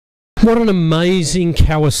What an amazing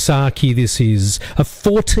Kawasaki this is. A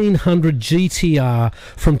 1400 GTR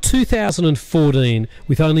from 2014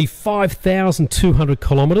 with only 5,200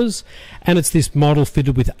 kilometres, and it's this model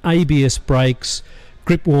fitted with ABS brakes,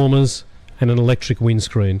 grip warmers and an electric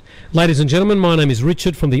windscreen. Ladies and gentlemen, my name is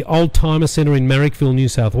Richard from the Oldtimer Centre in Marrickville, New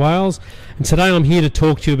South Wales, and today I'm here to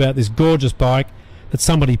talk to you about this gorgeous bike that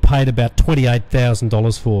somebody paid about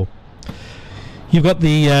 $28,000 for. You've got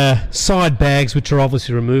the side bags, which are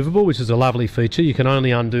obviously removable, which is a lovely feature. You can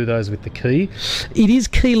only undo those with the key. It is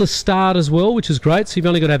keyless start as well, which is great, so you've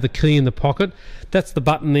only got to have the key in the pocket. That's the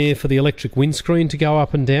button there for the electric windscreen to go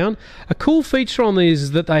up and down. A cool feature on these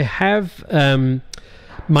is that they have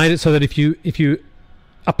made it so that if you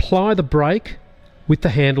apply the brake with the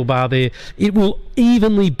handlebar there, it will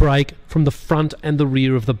evenly brake from the front and the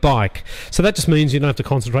rear of the bike. So that just means you don't have to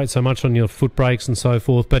concentrate so much on your foot brakes and so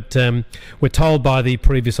forth, but we're told by the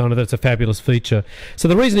previous owner that it's a fabulous feature. So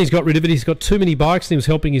the reason he's got rid of it, he's got too many bikes and he was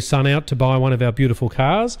helping his son out to buy one of our beautiful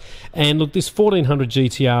cars. And look, this 1400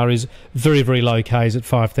 GTR is very, very low Ks at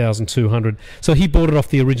 5,200. So he bought it off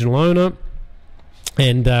the original owner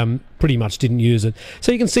and pretty much didn't use it.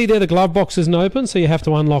 So you can see there the glove box isn't open, so you have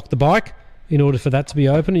to unlock the bike in order for that to be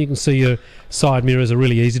open. You can see your side mirrors are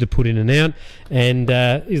really easy to put in and out, and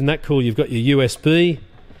isn't that cool? You've got your USB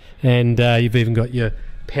and you've even got your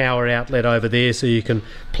power outlet over there, so you can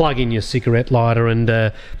plug in your cigarette lighter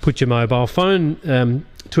and put your mobile phone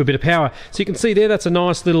to a bit of power. So you can see there, that's a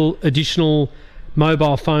nice little additional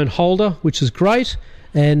mobile phone holder, which is great.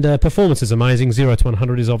 And performance is amazing. 0 to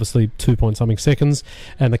 100 is obviously 2-point-something seconds,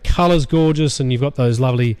 and the colour's gorgeous, and you've got those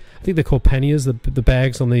lovely, I think they're called panniers, the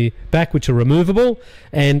bags on the back, which are removable.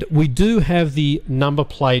 And we do have the number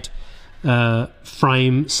plate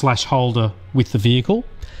frame / holder with the vehicle,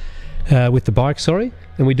 with the bike, sorry,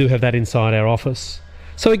 and we do have that inside our office.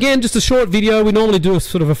 So again, just a short video. We normally do a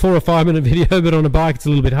sort of a 4 or 5 minute video, but on a bike it's a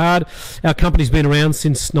little bit hard. Our company's been around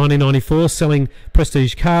since 1994, selling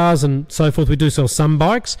prestige cars and so forth. We do sell some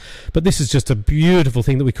bikes, but this is just a beautiful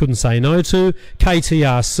thing that we couldn't say no to.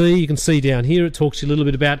 KTRC, you can see down here, it talks to you a little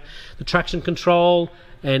bit about the traction control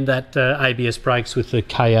and that ABS brakes with the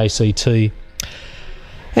KACT.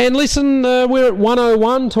 And listen, we're at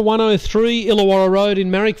 101 to 103 Illawarra Road in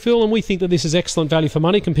Marrickville, and we think that this is excellent value for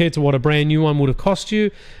money compared to what a brand new one would have cost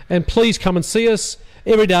you. And please come and see us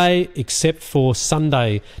every day except for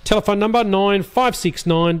Sunday. Telephone number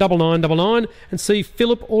 9569 9999 and see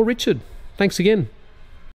Philip or Richard. Thanks again.